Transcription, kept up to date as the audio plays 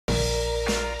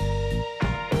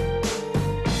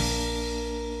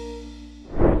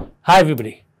Hi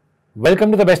everybody,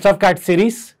 welcome to the Best of Cat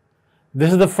series.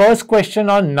 This is the first question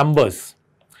on numbers.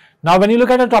 Now when you look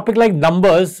at a topic like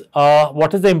numbers,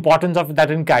 what is the importance of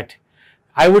that in CAT?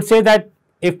 I would say that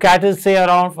if CAT is say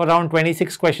around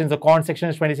 26 questions, the quant section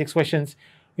is 26 questions,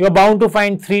 you are bound to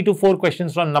find 3 to 4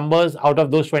 questions from numbers out of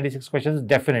those 26 questions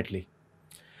definitely.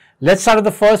 Let's start with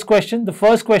the first question. The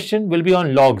first question will be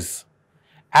on logs.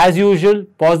 As usual,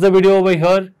 pause the video over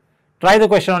here, try the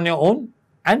question on your own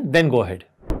and then go ahead.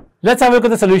 Let's have a look at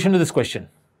the solution to this question.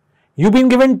 You've been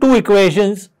given two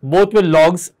equations, both with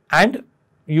logs, and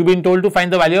you've been told to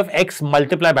find the value of x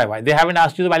multiplied by y. They haven't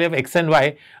asked you the value of x and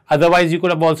y, otherwise you could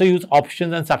have also used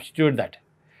options and substituted that.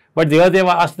 But here they have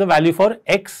asked the value for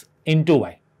x into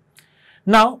y.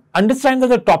 Now, understand that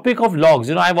the topic of logs,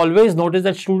 I've always noticed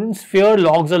that students fear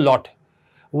logs a lot.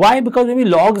 Why? Because maybe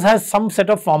logs has some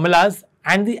set of formulas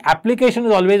and the application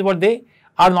is always what they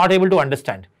are not able to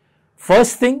understand.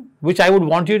 First thing which I would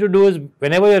want you to do is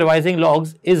whenever you're revising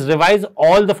logs is revise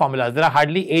all the formulas. There are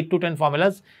hardly 8 to 10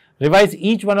 formulas. Revise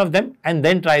each one of them and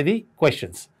then try the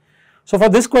questions. So for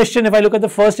this question, if I look at the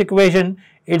first equation,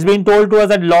 it's been told to us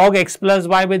that log x plus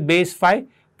y with base 5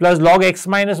 plus log x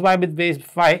minus y with base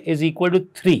 5 is equal to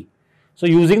 3. So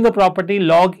using the property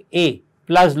log a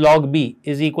plus log b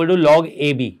is equal to log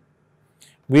ab,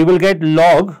 we will get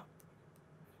log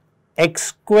x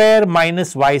square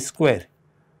minus y square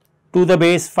to the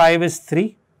base 5 is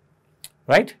 3,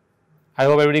 right? I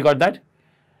hope everybody got that.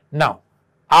 Now,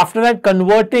 after that,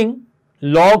 converting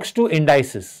logs to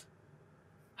indices.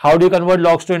 How do you convert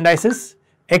logs to indices?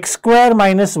 X square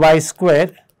minus y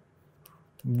square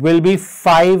will be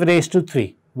 5 raised to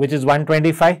 3, which is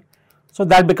 125. So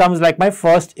that becomes like my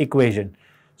first equation.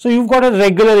 So you've got a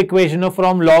regular equation.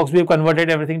 From logs, we've converted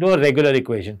everything to a regular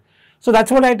equation. So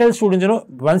that's what I tell students,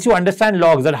 once you understand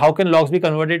logs, that how can logs be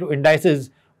converted to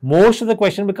indices, most of the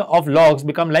question of logs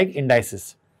become like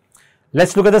indices.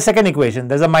 Let's look at the second equation.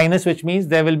 There's a minus, which means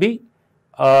there will be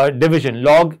division.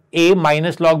 Log a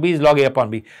minus log b is log a upon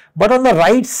b. But on the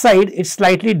right side, it's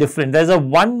slightly different. There's a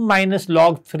 1 minus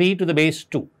log 3 to the base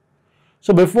 2.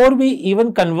 So before we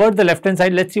even convert the left hand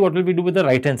side, let's see what will we do with the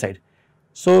right hand side.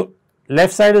 So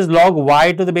left side is log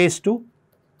y to the base 2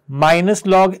 minus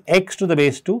log x to the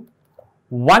base 2.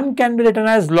 1 can be written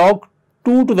as log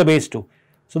 2 to the base 2.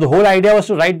 So the whole idea was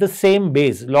to write the same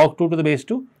base, log 2 to the base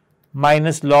 2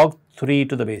 minus log 3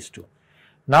 to the base 2.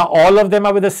 Now all of them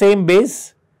are with the same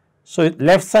base. So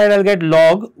left side I'll get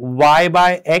log y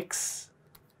by x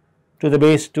to the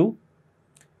base 2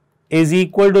 is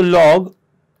equal to log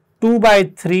 2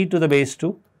 by 3 to the base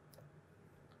 2,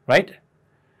 right?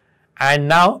 And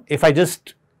now if I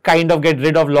just kind of get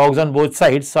rid of logs on both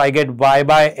sides, so I get y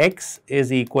by x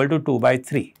is equal to 2 by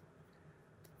 3.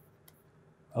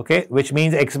 Okay, which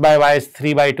means x by y is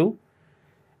 3 by 2.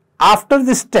 After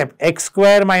this step, x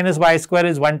square minus y square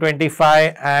is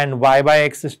 125 and y by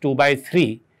x is 2 by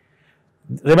 3.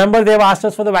 Remember, they have asked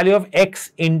us for the value of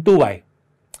x into y.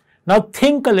 Now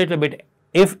think a little bit.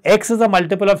 If x is a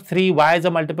multiple of 3, y is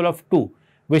a multiple of 2,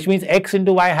 which means x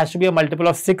into y has to be a multiple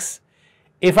of 6.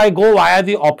 If I go via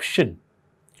the option,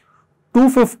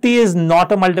 250 is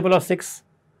not a multiple of 6.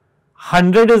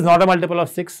 100 is not a multiple of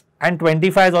 6 and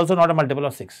 25 is also not a multiple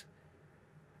of 6.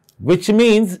 Which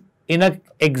means in an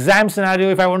exam scenario,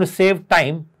 if I want to save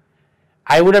time,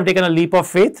 I would have taken a leap of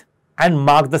faith and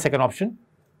marked the second option.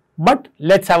 But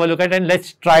let's have a look at it and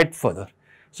let's try it further.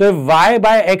 So if y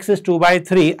by x is 2 by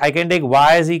 3, I can take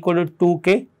y is equal to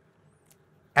 2k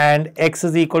and x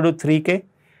is equal to 3k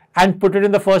and put it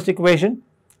in the first equation.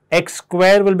 X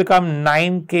square will become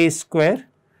 9k square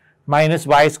minus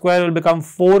y square will become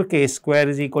 4k square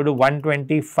is equal to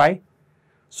 125.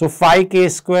 So 5k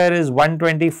square is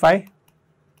 125.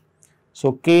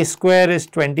 So k square is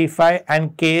 25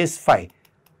 and k is 5.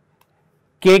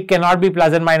 K cannot be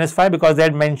plus and minus 5 because they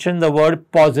had mentioned the word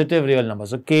positive real number.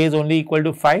 So k is only equal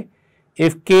to 5.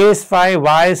 If k is 5,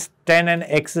 y is 10 and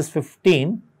x is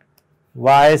 15.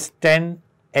 Y is 10,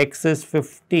 x is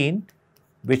 15,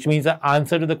 which means the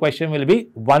answer to the question will be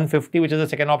 150, which is the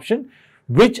second option,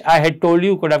 which I had told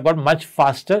you could have got much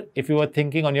faster if you were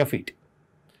thinking on your feet.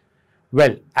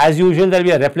 Well, as usual, there will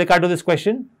be a replica to this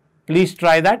question. Please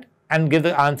try that and give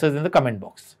the answers in the comment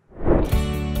box.